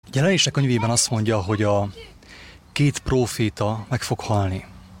Jelenések könyvében azt mondja, hogy a két próféta meg fog halni.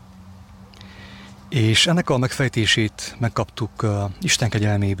 És ennek a megfejtését megkaptuk Isten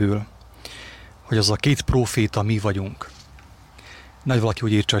kegyelméből, hogy az a két próféta mi vagyunk. Nagy valaki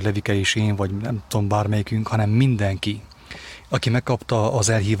úgy írtsa, hogy Levike és én, vagy nem tudom bármelyikünk, hanem mindenki, aki megkapta az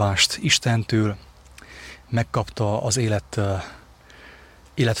elhívást Istentől, megkapta az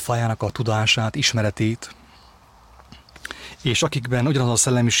életfájának a tudását, ismeretét, és akikben ugyanaz a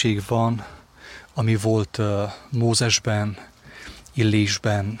szellemiség van, ami volt Mózesben,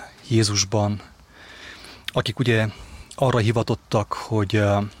 Illésben, Jézusban, akik ugye arra hivatottak, hogy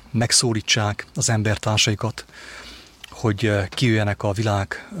megszólítsák az embertársaikat, hogy kijöjjenek a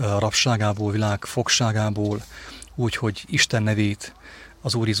világ rabságából, világ fogságából, úgy, hogy Isten nevét,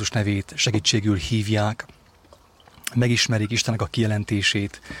 az Úr Jézus nevét segítségül hívják, megismerik Istennek a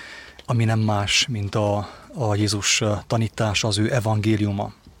kijelentését, ami nem más, mint a Jézus tanítása, az ő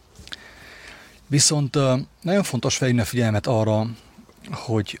evangéliuma. Viszont nagyon fontos felhívni a figyelmet arra,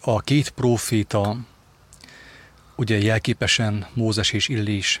 hogy a két próféta, ugye jelképesen Mózes és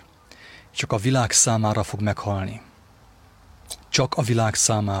Illés, csak a világ számára fog meghalni. Csak a világ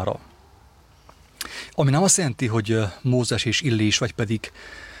számára. Ami nem azt jelenti, hogy Mózes és Illés, vagy pedig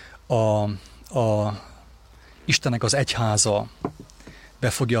a Istennek az egyháza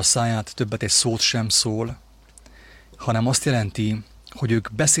befogja a száját, többet egy szót sem szól, hanem azt jelenti, hogy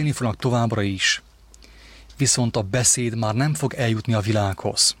ők beszélni fognak továbbra is, viszont a beszéd már nem fog eljutni a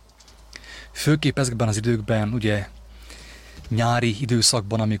világhoz. Főképp ezekben az időkben, ugye nyári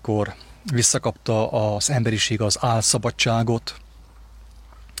időszakban, amikor visszakapta az emberiség az álszabadságot,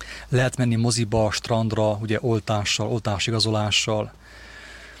 lehet menni moziba, strandra, ugye oltásigazolással,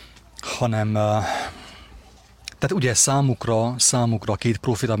 hanem tehát ugye számukra két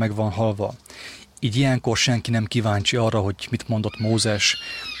próféta meg van halva. Így ilyenkor senki nem kíváncsi arra, hogy mit mondott Mózes,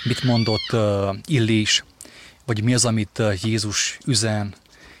 mit mondott Illés, vagy mi az, amit Jézus üzen,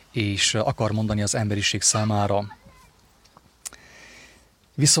 és akar mondani az emberiség számára.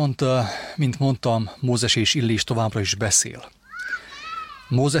 Viszont, mint mondtam, Mózes és Illés továbbra is beszél.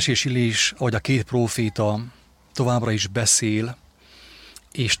 Mózes és Illés, ahogy a két próféta, továbbra is beszél,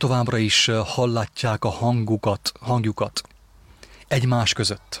 és továbbra is hallatják a hangjukat egymás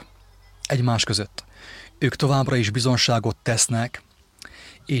között. Egymás között. Ők továbbra is bizonságot tesznek,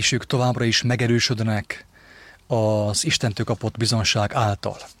 és ők továbbra is megerősödnek az Istentől kapott bizonság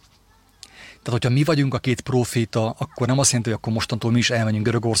által. Tehát, hogyha mi vagyunk a két próféta, akkor nem azt jelenti, hogy akkor mostantól mi is elmenjünk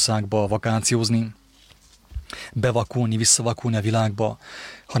Görögországba vakációzni, bevakulni, visszavakulni a világba,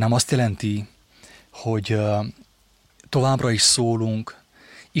 hanem azt jelenti, hogy továbbra is szólunk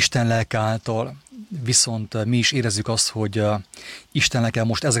Isten lelke által, viszont mi is érezzük azt, hogy Isten lelke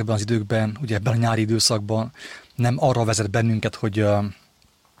most ezekben az időkben, ugye ebben a nyári időszakban nem arra vezet bennünket, hogy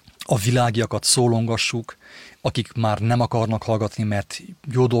a világiakat szólongassuk, akik már nem akarnak hallgatni, mert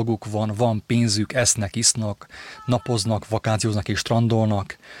jó dolguk van pénzük, esznek, isznak, napoznak, vakációznak és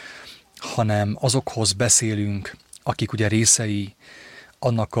strandolnak, hanem azokhoz beszélünk, akik ugye részei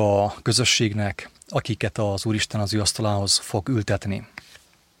annak a közösségnek, akiket az Úristen az ő asztalához fog ültetni.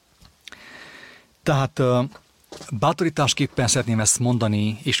 Tehát bátorításképpen szeretném ezt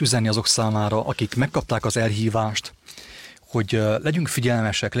mondani és üzenni azok számára, akik megkapták az elhívást, hogy legyünk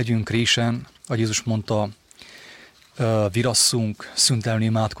figyelmesek, legyünk résen, ahogy Jézus mondta, virasszunk, szüntelenül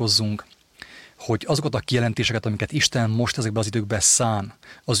imádkozzunk, hogy azokat a kijelentéseket, amiket Isten most ezekben az időkben szán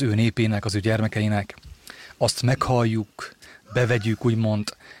az ő népének, az ő gyermekeinek, azt meghalljuk, bevegyük,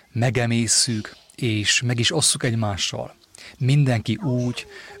 úgymond, megemészszük, és meg is osszuk egymással. Mindenki úgy,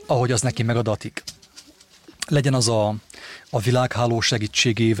 ahogy az neki megadatik. Legyen az a világháló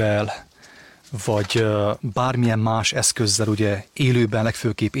segítségével, vagy bármilyen más eszközzel, ugye élőben,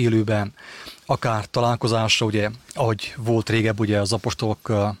 legfőképp élőben, akár találkozásra, ugye, ahogy volt régebb, ugye az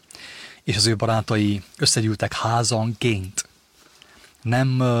apostolok és az ő barátai összegyűltek házanként.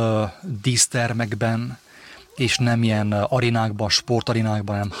 Nem dísztermekben, és nem ilyen arénákban,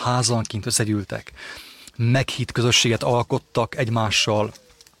 sportarénákban, hanem házanként összegyűltek. Meghitt közösséget alkottak egymással,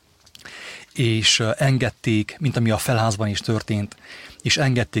 és engedték, mint ami a felházban is történt, és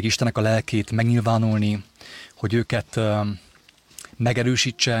engedték Istennek a lelkét megnyilvánulni, hogy őket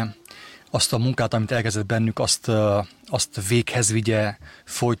megerősítse, azt a munkát, amit elkezdett bennük, azt véghez vigye,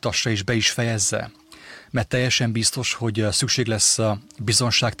 folytassa és be is fejezze. Mert teljesen biztos, hogy szükség lesz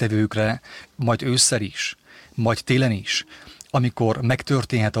bizonságtevőkre, majd ősszel is, majd télen is, amikor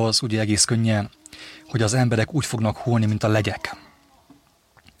megtörténhet az, ugye egész könnyen, hogy az emberek úgy fognak hullni, mint a legyek.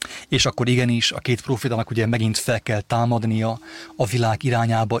 És akkor igenis a két prófétának ugye megint fel kell támadnia a világ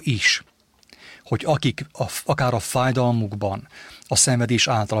irányába is, hogy akik akár a fájdalmukban, a szenvedés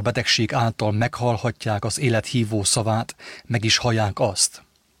által, a betegség által meghallhatják az élet hívó szavát, meg is hallják azt.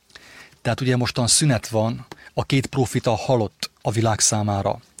 Tehát ugye mostan szünet van, a 2 prófita halott a világ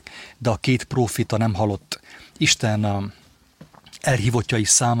számára, de a 2 prófita nem halott Isten elhívottjai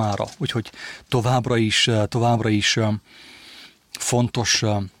számára, úgyhogy továbbra is fontos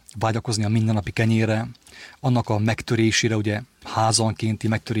vágyakozni a mindennapi kenyérre, annak a megtörésére, ugye házankénti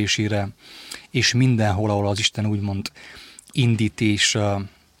megtörésére, és mindenhol, ahol az Isten úgymond indít,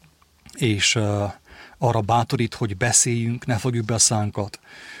 és arra bátorít, hogy beszéljünk, ne fogjuk be a szánkat,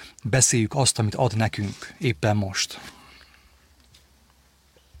 beszéljük azt, amit ad nekünk éppen most.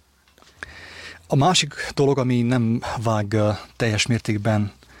 A másik dolog, ami nem vág teljes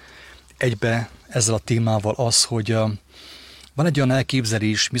mértékben egybe ezzel a témával az, hogy van egy olyan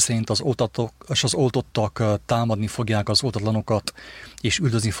elképzelés, miszerint az oltottak támadni fogják az oltatlanokat, és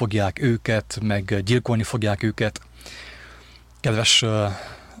üldözni fogják őket, meg gyilkolni fogják őket. Kedves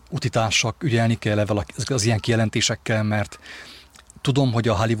utitársak, ügyelni kell ezzel az ilyen kijelentésekkel, mert tudom, hogy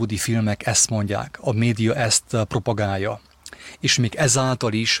a hollywoodi filmek ezt mondják, a média ezt propagálja, és még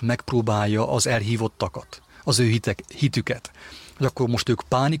ezáltal is megpróbálja az elhívottakat, az ő hitüket, hogy akkor most ők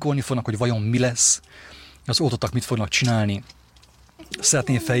pánikolni fognak, hogy vajon mi lesz, az oltottak mit fognak csinálni.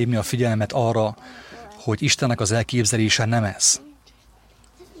 Szeretném felhívni a figyelmet arra, hogy Istennek az elképzelése nem ez.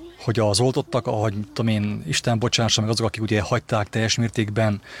 Hogy az oltottak, ahogy tudom én, Isten bocsássa meg azok, akik ugye hagyták teljes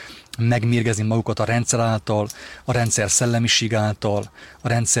mértékben megmérgezni magukat a rendszer által, a rendszer szellemiség által, a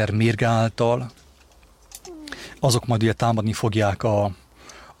rendszer mérge által, azok majd ugye támadni fogják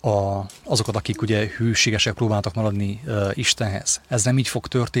azokat, akik ugye hűségesek próbáltak maradni Istenhez. Ez nem így fog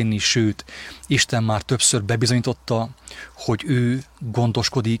történni, sőt, Isten már többször bebizonyította, hogy ő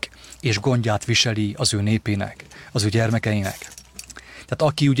gondoskodik és gondját viseli az ő népének, az ő gyermekeinek.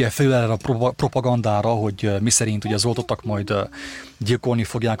 Tehát aki ugye felül erre a propagandára, hogy miszerint ugye az oltottak majd gyilkolni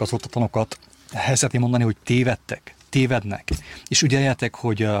fogják az oltatlanokat, ehhez szeretném mondani, hogy tévednek. És ügyeljetek,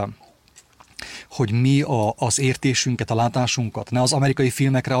 hogy mi az értésünket, a látásunkat ne az amerikai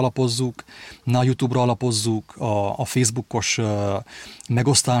filmekre alapozzuk, ne a YouTube-ra alapozzuk, a Facebookos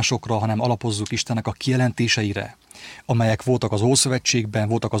megosztásokra, hanem alapozzuk Istennek a kijelentéseire, amelyek voltak az Ószövetségben,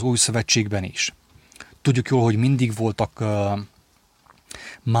 voltak az Új Szövetségben is. Tudjuk jól, hogy mindig voltak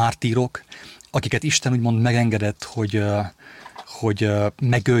mártírok, akiket Isten úgymond megengedett, hogy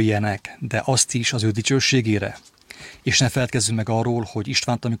megöljenek, de azt is az ő dicsőségére. És ne feledkezzünk meg arról, hogy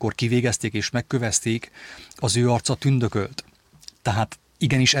Istvánt, amikor kivégezték és megkövezték, az ő arca tündökölt. Tehát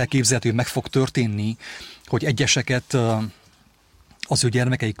igenis elképzelhető, hogy meg fog történni, hogy egyeseket az ő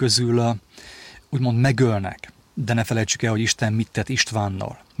gyermekei közül úgymond megölnek. De ne felejtsük el, hogy Isten mit tett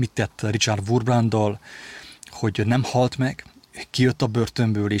Istvánnal, mit tett Richard Wurmbrandal, hogy nem halt meg, kijött a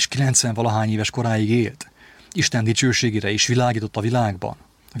börtönből, és 90-valahány éves koráig élt. Isten dicsőségére is világított a világban,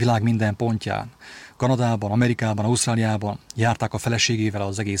 a világ minden pontján. Kanadában, Amerikában, Ausztráliában járták a feleségével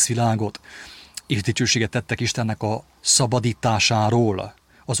az egész világot, és dicsőséget tettek Istennek a szabadításáról,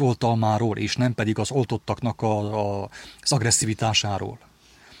 az oltalmáról, és nem pedig az oltottaknak az agresszivitásáról.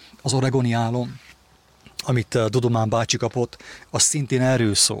 Az oregoni álom, amit Dodomán bácsi kapott, az szintén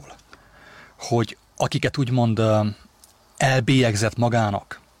erről szól, akiket úgymond elbélyegzett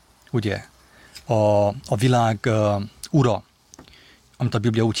magának, ugye, a világ ura, amit a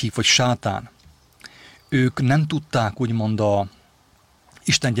Biblia úgy hív, hogy sátán, ők nem tudták úgymond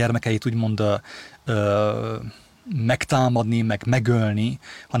Isten gyermekeit úgymond megtámadni, meg megölni,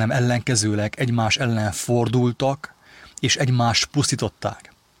 hanem ellenkezőleg egymás ellen fordultak, és egymást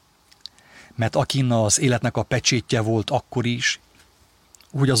pusztították. Mert akin az életnek a pecsétje volt akkor is,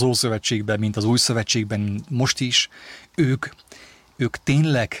 úgy az Ószövetségben, mint az Új Szövetségben most is, ők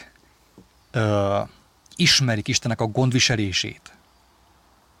tényleg ismerik Istennek a gondviselését.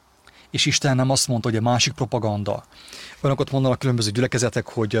 És Isten nem azt mondta, hogy a másik propaganda. Olyanokat mondanak különböző gyülekezetek,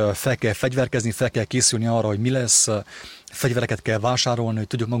 hogy fel kell fegyverkezni, fel kell készülni arra, hogy mi lesz, fegyvereket kell vásárolni, hogy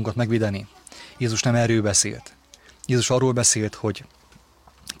tudjuk magunkat megvédeni. Jézus nem erről beszélt. Jézus arról beszélt, hogy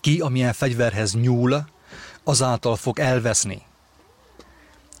ki, amilyen fegyverhez nyúl, azáltal fog elveszni.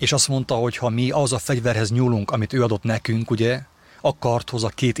 És azt mondta, hogy ha mi az a fegyverhez nyúlunk, amit ő adott nekünk, ugye, a karthoz, a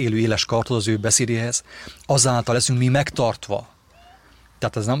 2 élő éles karthoz, az ő beszédéhez, azáltal leszünk mi megtartva.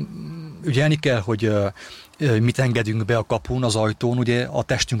 Tehát ez nem ügyelni kell, hogy mit engedünk be a kapun, az ajtón, ugye, a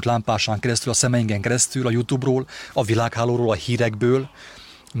testünk lámpásán keresztül, a szemeinken keresztül, a YouTube-ról, a világhálóról, a hírekből,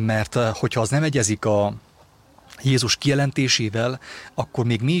 mert hogyha az nem egyezik a Jézus kijelentésével, akkor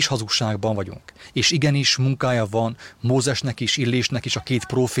még mi is hazugságban vagyunk. És igenis munkája van Mózesnek is, Illésnek is, a 2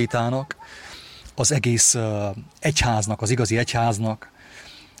 prófétának, az egész egyháznak, az igazi egyháznak,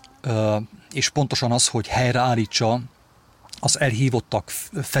 és pontosan az, hogy helyreállítsa az elhívottak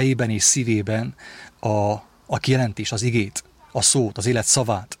fejében és szívében a kijelentés, az igét, a szót, az élet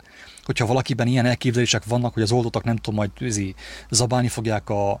szavát. Hogyha valakiben ilyen elképzelések vannak, hogy az oltottak nem tudom, majd zabálni fogják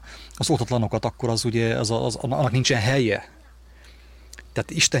az oltatlanokat, akkor az ugye annak nincsen helye.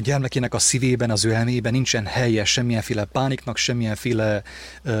 Tehát Isten gyermekének a szívében, az ő elméjében nincsen helye semmilyenféle pániknak, semmilyenféle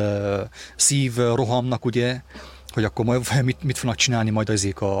szívrohamnak, ugye, hogy akkor majd mit fognak csinálni majd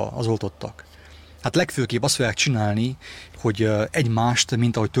az oltottak. Hát legfőképp azt fogják csinálni, hogy egymást,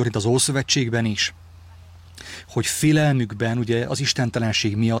 mint ahogy történt az Ószövetségben is, hogy félelmükben, ugye, az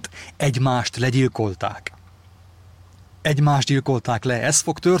istentelenség miatt egymást legyilkolták. Egymást gyilkolták le, ez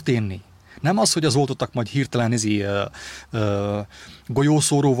fog történni. Nem az, hogy az oltottak majd hirtelen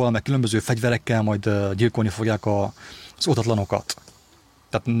golyószóróval, meg különböző fegyverekkel majd gyilkolni fogják az oltatlanokat.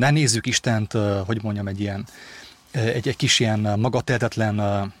 Tehát ne nézzük Istent, hogy mondjam, egy kis ilyen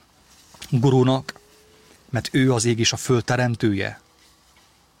magatehetetlen gurúnak, mert ő az ég és a föld teremtője,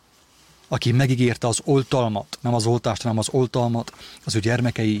 aki megígérte az oltalmat, nem az oltást, hanem az oltalmat az ő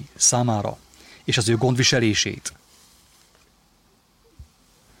gyermekei számára, és az ő gondviselését.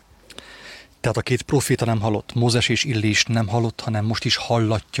 Tehát a két proféta nem halott, Mózes és Illés nem halott, hanem most is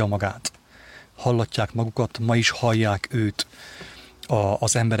hallatja magát. Hallatják magukat, ma is hallják őt.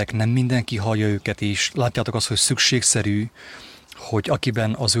 Az emberek, nem mindenki hallja őket, és látjátok azt, hogy szükségszerű, hogy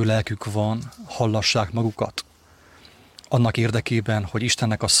akiben az ő lelkük van, hallassák magukat. Annak érdekében, hogy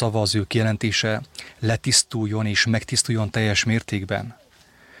Istennek a szava, az ő kijelentése letisztuljon és megtisztuljon teljes mértékben.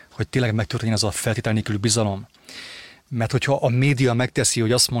 Hogy tényleg megtörténjen az a feltétel nélküli bizalom. Mert hogyha a média megteszi,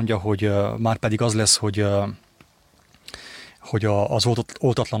 hogy azt mondja, hogy már pedig az lesz, hogy az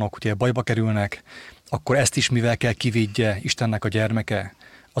oltatlanok ugye bajba kerülnek, akkor ezt is mivel kell kivédje Istennek a gyermeke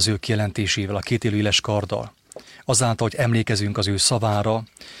az ő kijelentésével, a kétélű éles karddal. Azáltal, hogy emlékezünk az ő szavára,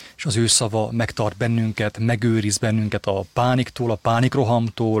 és az ő szava megtart bennünket, megőriz bennünket a pániktól, a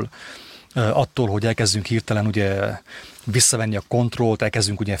pánikrohamtól, attól, hogy elkezdünk hirtelen ugye visszavenni a kontrollt,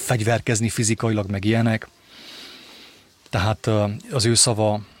 elkezdünk ugye fegyverkezni fizikailag, meg ilyenek. Tehát az ő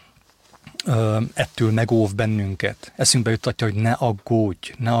szava ettől megóv bennünket. Eszünkbe juttatja, hogy ne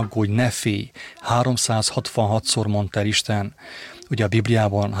aggódj, ne félj. 366-szor mondta el Isten, ugye a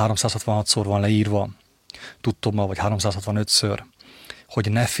Bibliában 366-szor van leírva, tudtommal, vagy 365-ször,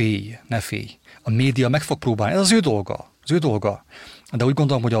 hogy ne félj. A média meg fog próbálni, ez az ő dolga. De úgy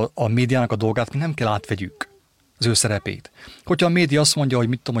gondolom, hogy a médiának a dolgát mi nem kell átvegyük, az ő szerepét. Hogyha a média azt mondja, hogy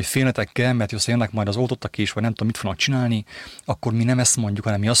mit tudom, hogy félnetek kell, mert összejönnek majd az oltottak is, vagy nem tudom, mit fognak csinálni, akkor mi nem ezt mondjuk,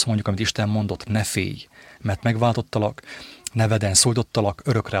 hanem mi azt mondjuk, amit Isten mondott, ne félj, mert megváltottalak, neveden szólítottalak,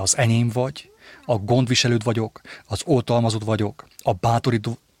 örökre az enyém vagy, a gondviselőd vagyok, az oltalmazód vagyok, a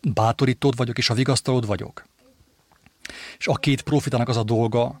bátorítód vagyok, és a vigasztalód vagyok. És a két profitának az a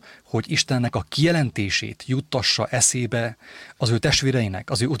dolga, hogy Istennek a kijelentését juttassa eszébe az ő testvéreinek,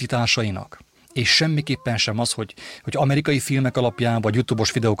 az ő utitársainak. És semmiképpen sem az, hogy amerikai filmek alapján, vagy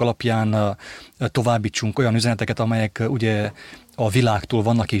YouTube-os videók alapján továbbítsunk olyan üzeneteket, amelyek ugye a világtól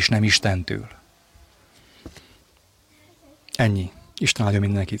vannak, és nem Istentől. Ennyi. Isten áldja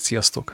mindenkit. Sziasztok!